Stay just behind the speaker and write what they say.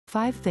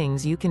5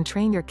 things you can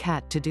train your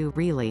cat to do.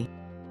 Really.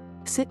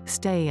 Sit,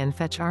 stay and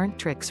fetch aren't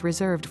tricks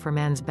reserved for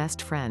man's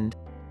best friend.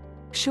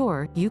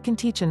 Sure, you can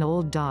teach an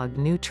old dog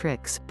new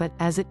tricks, but,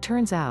 as it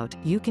turns out,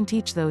 you can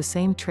teach those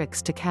same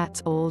tricks to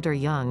cats old or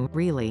young.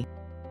 Really.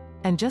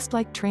 And just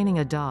like training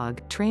a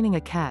dog, training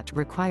a cat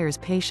requires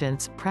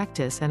patience,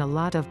 practice and a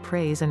lot of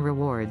praise and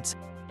rewards.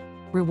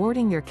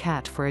 Rewarding your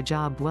cat for a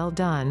job well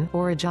done,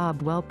 or a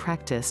job well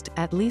practiced,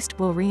 at least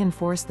will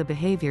reinforce the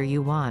behavior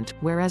you want,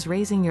 whereas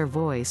raising your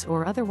voice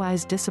or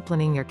otherwise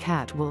disciplining your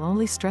cat will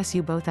only stress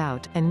you both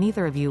out, and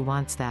neither of you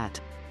wants that.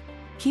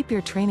 Keep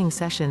your training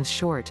sessions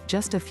short,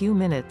 just a few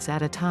minutes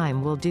at a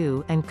time will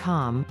do, and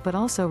calm, but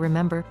also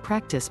remember,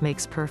 practice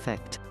makes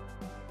perfect.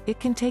 It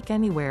can take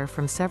anywhere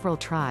from several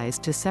tries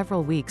to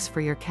several weeks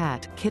for your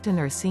cat, kitten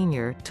or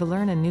senior, to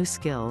learn a new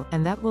skill,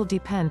 and that will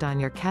depend on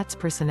your cat's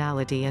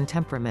personality and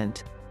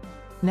temperament.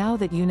 Now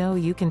that you know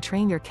you can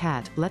train your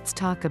cat, let's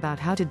talk about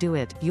how to do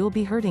it. You'll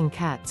be herding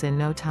cats in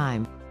no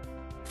time.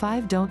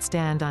 5. Don't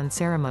stand on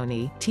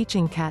ceremony,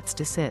 teaching cats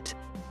to sit.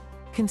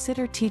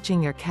 Consider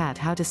teaching your cat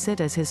how to sit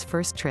as his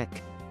first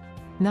trick.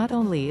 Not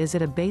only is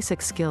it a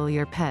basic skill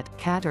your pet,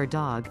 cat or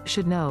dog,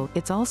 should know,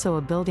 it's also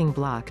a building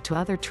block to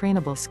other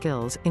trainable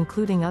skills,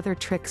 including other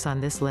tricks on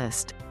this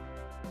list.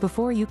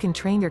 Before you can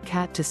train your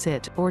cat to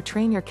sit, or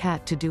train your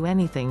cat to do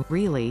anything,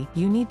 really,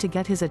 you need to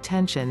get his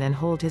attention and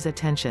hold his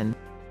attention.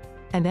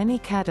 And any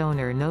cat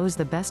owner knows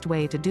the best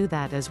way to do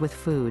that is with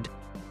food.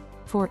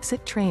 For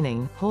sit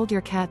training, hold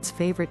your cat's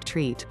favorite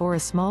treat, or a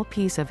small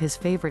piece of his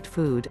favorite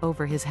food,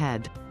 over his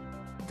head.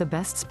 The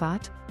best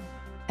spot?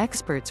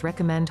 Experts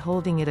recommend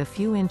holding it a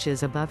few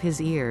inches above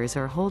his ears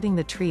or holding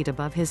the treat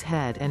above his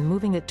head and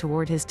moving it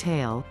toward his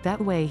tail.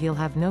 That way he'll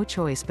have no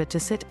choice but to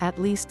sit,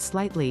 at least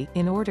slightly,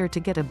 in order to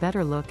get a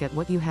better look at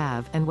what you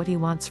have, and what he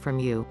wants from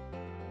you.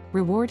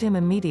 Reward him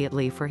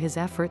immediately for his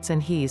efforts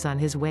and he's on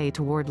his way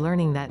toward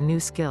learning that new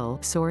skill.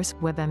 Source,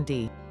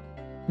 WebMD.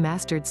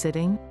 Mastered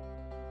sitting?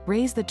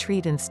 Raise the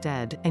treat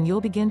instead, and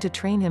you'll begin to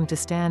train him to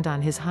stand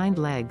on his hind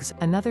legs,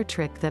 another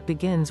trick that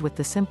begins with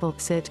the simple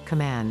sit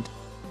command.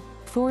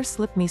 4.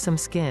 Slip me some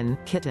skin,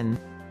 kitten.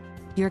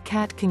 Your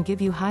cat can give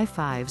you high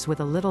fives with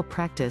a little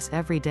practice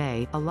every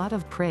day, a lot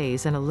of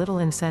praise and a little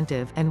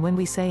incentive, and when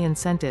we say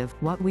incentive,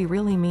 what we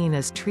really mean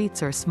is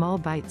treats or small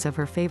bites of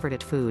her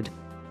favorite food.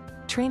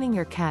 Training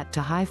your cat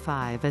to high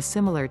five is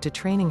similar to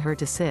training her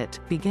to sit.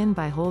 Begin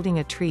by holding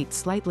a treat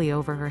slightly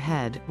over her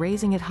head,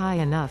 raising it high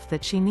enough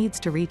that she needs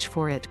to reach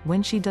for it.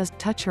 When she does,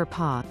 touch her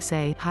paw,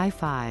 say, high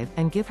five,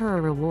 and give her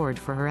a reward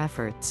for her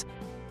efforts.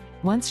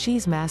 Once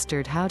she's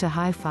mastered how to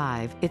high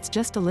five, it's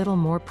just a little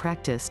more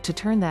practice to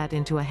turn that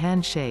into a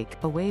handshake,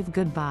 a wave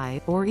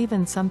goodbye, or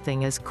even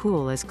something as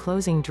cool as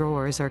closing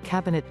drawers or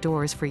cabinet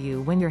doors for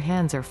you when your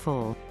hands are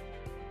full.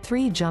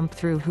 3. Jump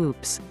through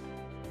hoops.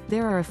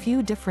 There are a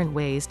few different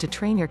ways to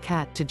train your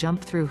cat to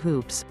jump through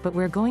hoops, but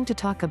we're going to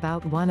talk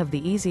about one of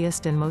the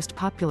easiest and most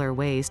popular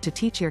ways to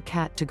teach your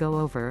cat to go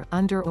over,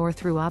 under or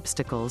through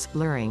obstacles: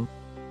 luring.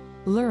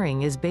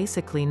 Luring is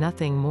basically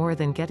nothing more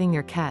than getting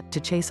your cat to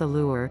chase a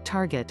lure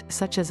target,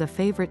 such as a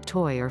favorite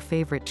toy or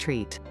favorite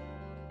treat.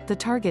 The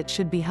target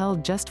should be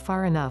held just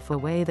far enough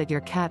away that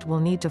your cat will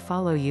need to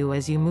follow you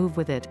as you move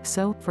with it.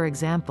 So, for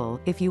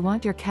example, if you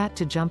want your cat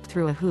to jump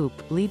through a hoop,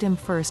 lead him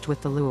first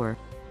with the lure.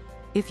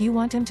 If you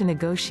want him to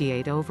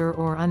negotiate over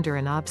or under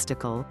an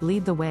obstacle,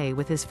 lead the way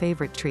with his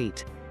favorite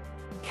treat.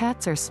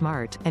 Cats are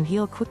smart, and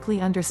he'll quickly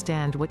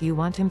understand what you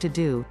want him to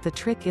do. The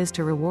trick is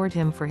to reward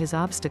him for his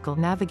obstacle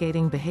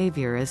navigating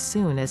behavior as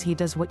soon as he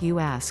does what you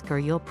ask, or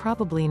you'll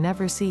probably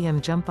never see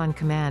him jump on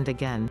command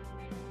again.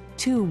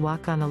 2.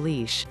 Walk on a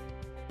leash.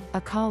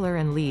 A collar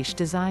and leash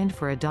designed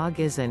for a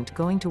dog isn't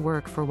going to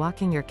work for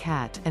walking your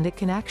cat, and it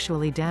can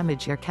actually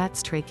damage your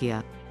cat's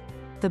trachea.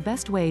 The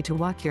best way to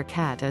walk your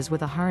cat is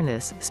with a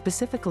harness,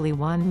 specifically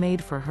one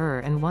made for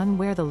her and one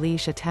where the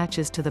leash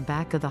attaches to the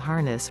back of the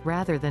harness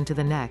rather than to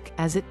the neck,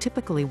 as it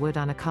typically would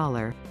on a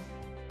collar.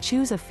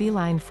 Choose a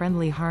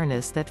feline-friendly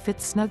harness that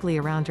fits snugly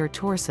around her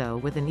torso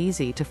with an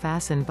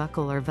easy-to-fasten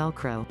buckle or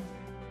Velcro.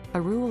 A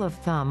rule of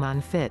thumb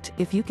on fit: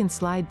 if you can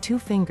slide 2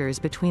 fingers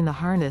between the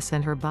harness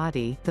and her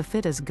body, the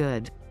fit is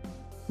good.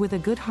 With a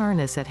good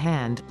harness at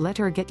hand, let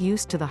her get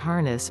used to the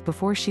harness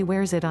before she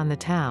wears it on the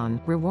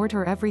town. Reward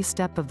her every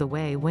step of the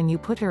way when you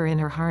put her in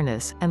her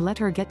harness, and let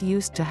her get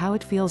used to how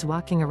it feels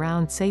walking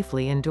around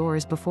safely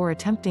indoors before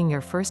attempting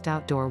your first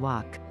outdoor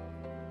walk.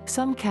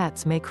 Some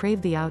cats may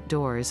crave the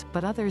outdoors,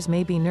 but others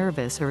may be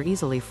nervous or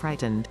easily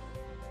frightened.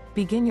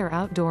 Begin your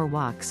outdoor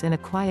walks in a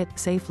quiet,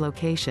 safe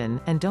location,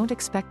 and don't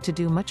expect to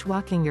do much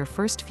walking your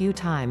first few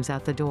times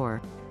out the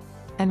door.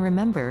 And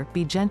remember,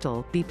 be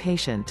gentle, be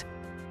patient.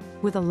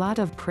 With a lot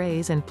of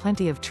praise and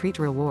plenty of treat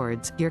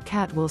rewards, your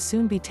cat will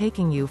soon be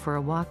taking you for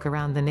a walk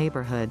around the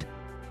neighborhood.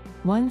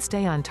 1.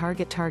 Stay on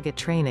target. Target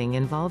training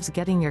involves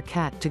getting your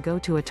cat to go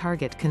to a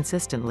target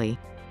consistently.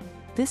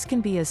 This can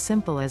be as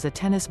simple as a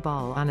tennis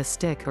ball on a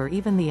stick or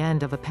even the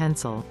end of a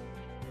pencil.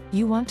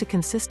 You want to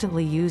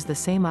consistently use the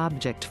same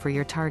object for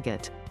your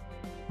target.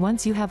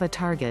 Once you have a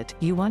target,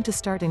 you want to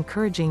start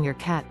encouraging your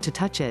cat to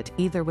touch it,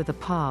 either with a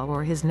paw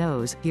or his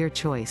nose, your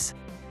choice.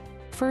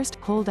 First,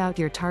 hold out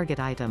your target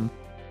item.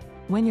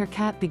 When your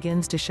cat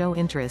begins to show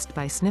interest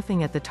by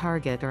sniffing at the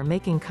target or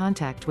making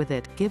contact with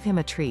it, give him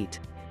a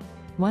treat.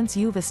 Once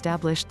you've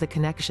established the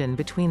connection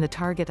between the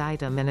target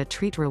item and a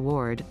treat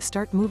reward,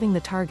 start moving the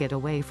target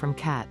away from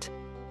cat.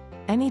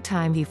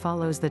 Anytime he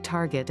follows the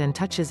target and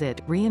touches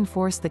it,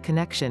 reinforce the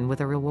connection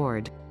with a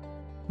reward.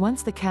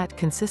 Once the cat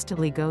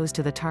consistently goes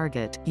to the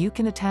target, you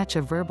can attach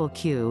a verbal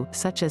cue,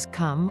 such as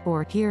come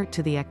or here,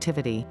 to the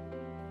activity.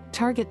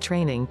 Target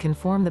training can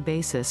form the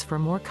basis for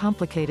more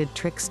complicated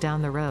tricks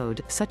down the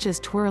road, such as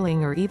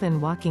twirling or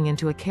even walking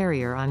into a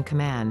carrier on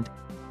command.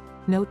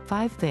 Note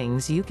 5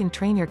 things you can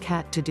train your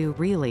cat to do.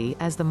 Really,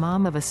 as the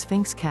mom of a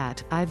Sphynx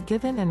cat, I've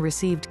given and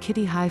received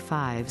kitty high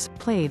fives,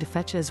 played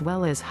fetch as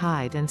well as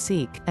hide and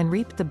seek, and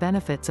reaped the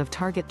benefits of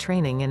target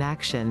training in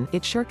action.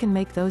 It sure can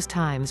make those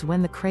times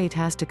when the crate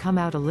has to come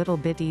out a little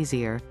bit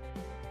easier.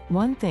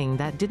 One thing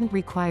that didn't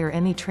require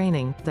any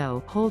training,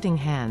 though, holding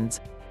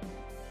hands.